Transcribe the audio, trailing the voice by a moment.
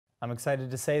I'm excited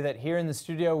to say that here in the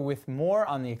studio with more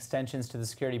on the extensions to the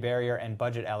security barrier and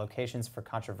budget allocations for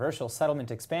controversial settlement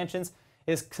expansions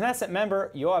is Knesset member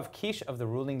Yoav Kisch of the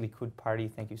ruling Likud party.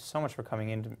 Thank you so much for coming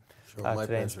in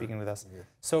today and speaking with us. Yeah.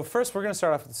 So first, we're going to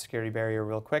start off with the security barrier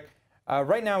real quick.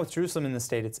 Right now, with Jerusalem in the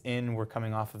state it's in, we're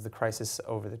coming off of the crisis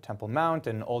over the Temple Mount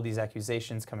and all these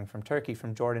accusations coming from Turkey,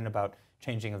 from Jordan about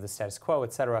changing of the status quo,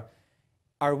 etc.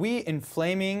 Are we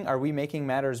making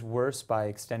matters worse by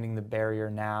extending the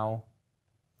barrier now?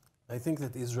 I think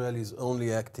that Israel is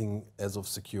only acting as of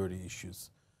security issues.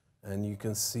 And you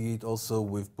can see it also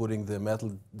with putting the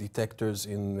metal detectors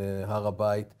in Har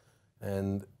HaBayit.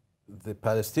 And the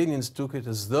Palestinians took it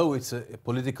as though it's a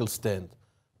political stand.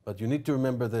 But you need to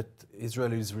remember that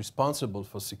Israel is responsible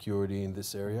for security in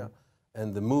this area.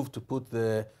 And the move to put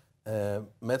the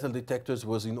metal detectors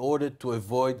was in order to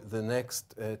avoid the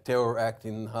next terror act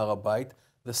in Har HaBayit.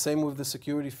 The same with the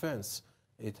security fence.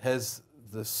 It has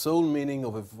the sole meaning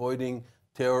of avoiding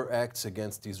terror acts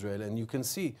against Israel. And you can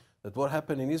see that what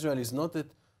happened in Israel is not that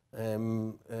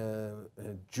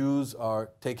Jews are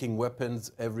taking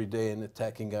weapons every day and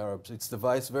attacking Arabs. It's the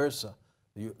vice versa.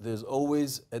 There's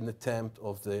always an attempt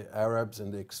of the Arabs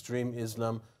and the extreme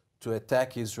Islam to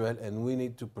attack Israel, and we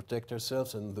need to protect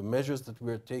ourselves, and the measures that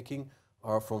we're taking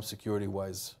are from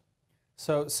security-wise.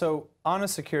 So on a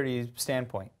security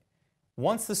standpoint,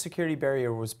 once the security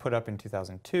barrier was put up in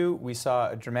 2002, we saw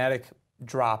a dramatic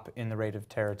drop in the rate of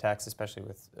terror attacks, especially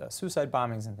with suicide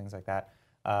bombings and things like that.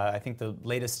 I think the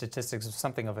latest statistics is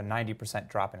something of a 90%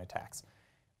 drop in attacks.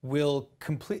 How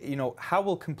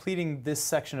will completing this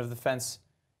section of the fence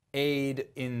aid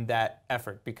in that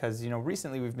effort? Because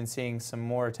recently we've been seeing some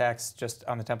more attacks just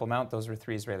on the Temple Mount. Those were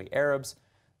 3 Israeli Arabs.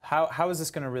 How is this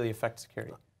going to really affect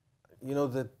security?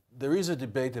 There is a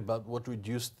debate about what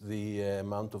reduced the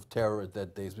amount of terror at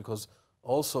that days, because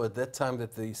also at that time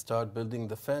that they start building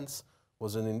the fence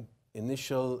was an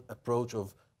initial approach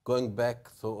of going back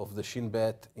of the Shin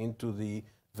Bet into the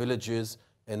villages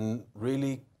and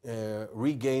really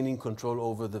regaining control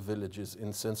over the villages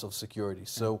in sense of security.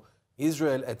 So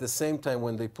Israel, at the same time,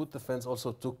 when they put the fence,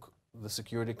 also took the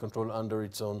security control under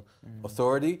its own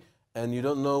authority. And you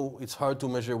don't know, it's hard to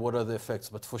measure what are the effects.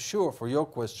 But for sure, for your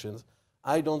questions,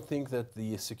 I don't think that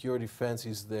the security fence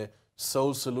is the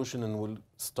sole solution and will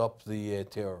stop the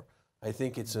terror. I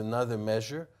think it's another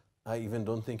measure. I even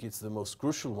don't think it's the most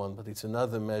crucial one, but it's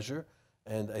another measure.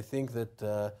 And I think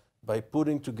that by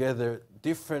putting together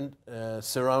different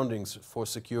surroundings for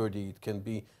security, it can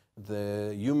be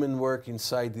the human work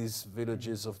inside these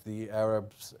villages of the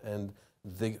Arabs and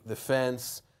the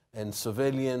fence and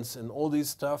surveillance and all these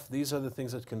stuff. These are the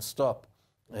things that can stop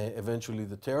eventually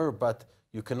the terror, but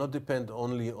you cannot depend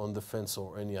only on the fence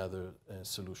or any other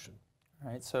solution.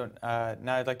 All right, so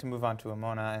now I'd like to move on to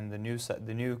Amona and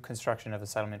the new construction of a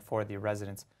settlement for the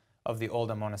residents of the old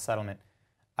Amona settlement.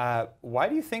 Why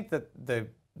do you think that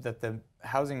the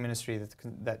housing ministry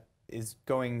that is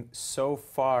going so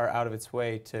far out of its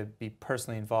way to be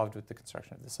personally involved with the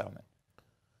construction of the settlement?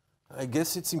 I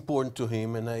guess it's important to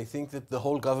him, and I think that the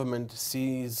whole government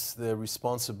sees the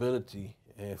responsibility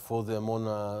for the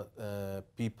Amona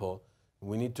people.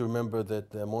 We need to remember that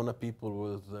the Amona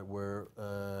people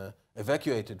were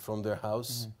evacuated from their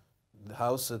house, the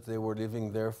house that they were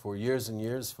living there for years and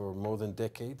years, for more than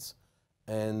decades.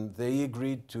 And they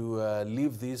agreed to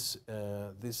leave the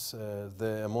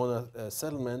Amona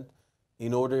settlement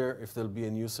in order if there'll be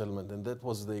a new settlement. And that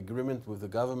was the agreement with the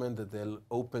government, that they'll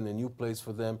open a new place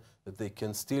for them, that they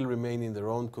can still remain in their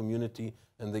own community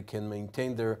and they can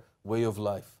maintain their way of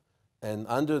life. And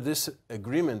under this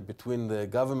agreement between the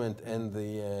government and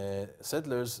the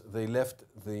settlers, they left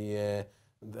the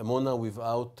Amona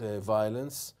without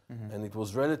violence, and it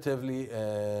was relatively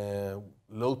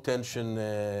low-tension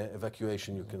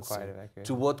evacuation, you can say,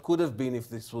 to what could have been if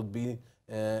this would be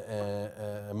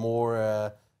a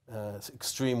more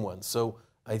extreme one. So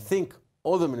I think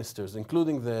all the ministers,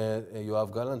 including the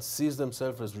Yoav Gallant, sees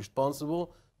themselves as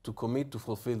responsible to commit to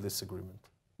fulfill this agreement.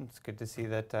 It's good to see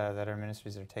that our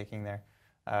ministries are taking their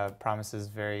promises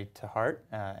very to heart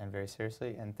and very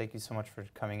seriously. And thank you so much for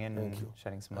coming in and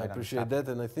shedding some light on this. I appreciate that,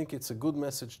 and I think it's a good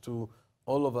message to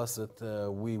all of us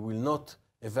that we will not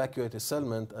evacuate a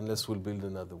settlement unless we'll build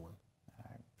another one.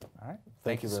 All right.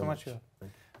 Thank you so much. All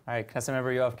right, Knesset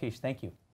member Yoav Kisch, thank you.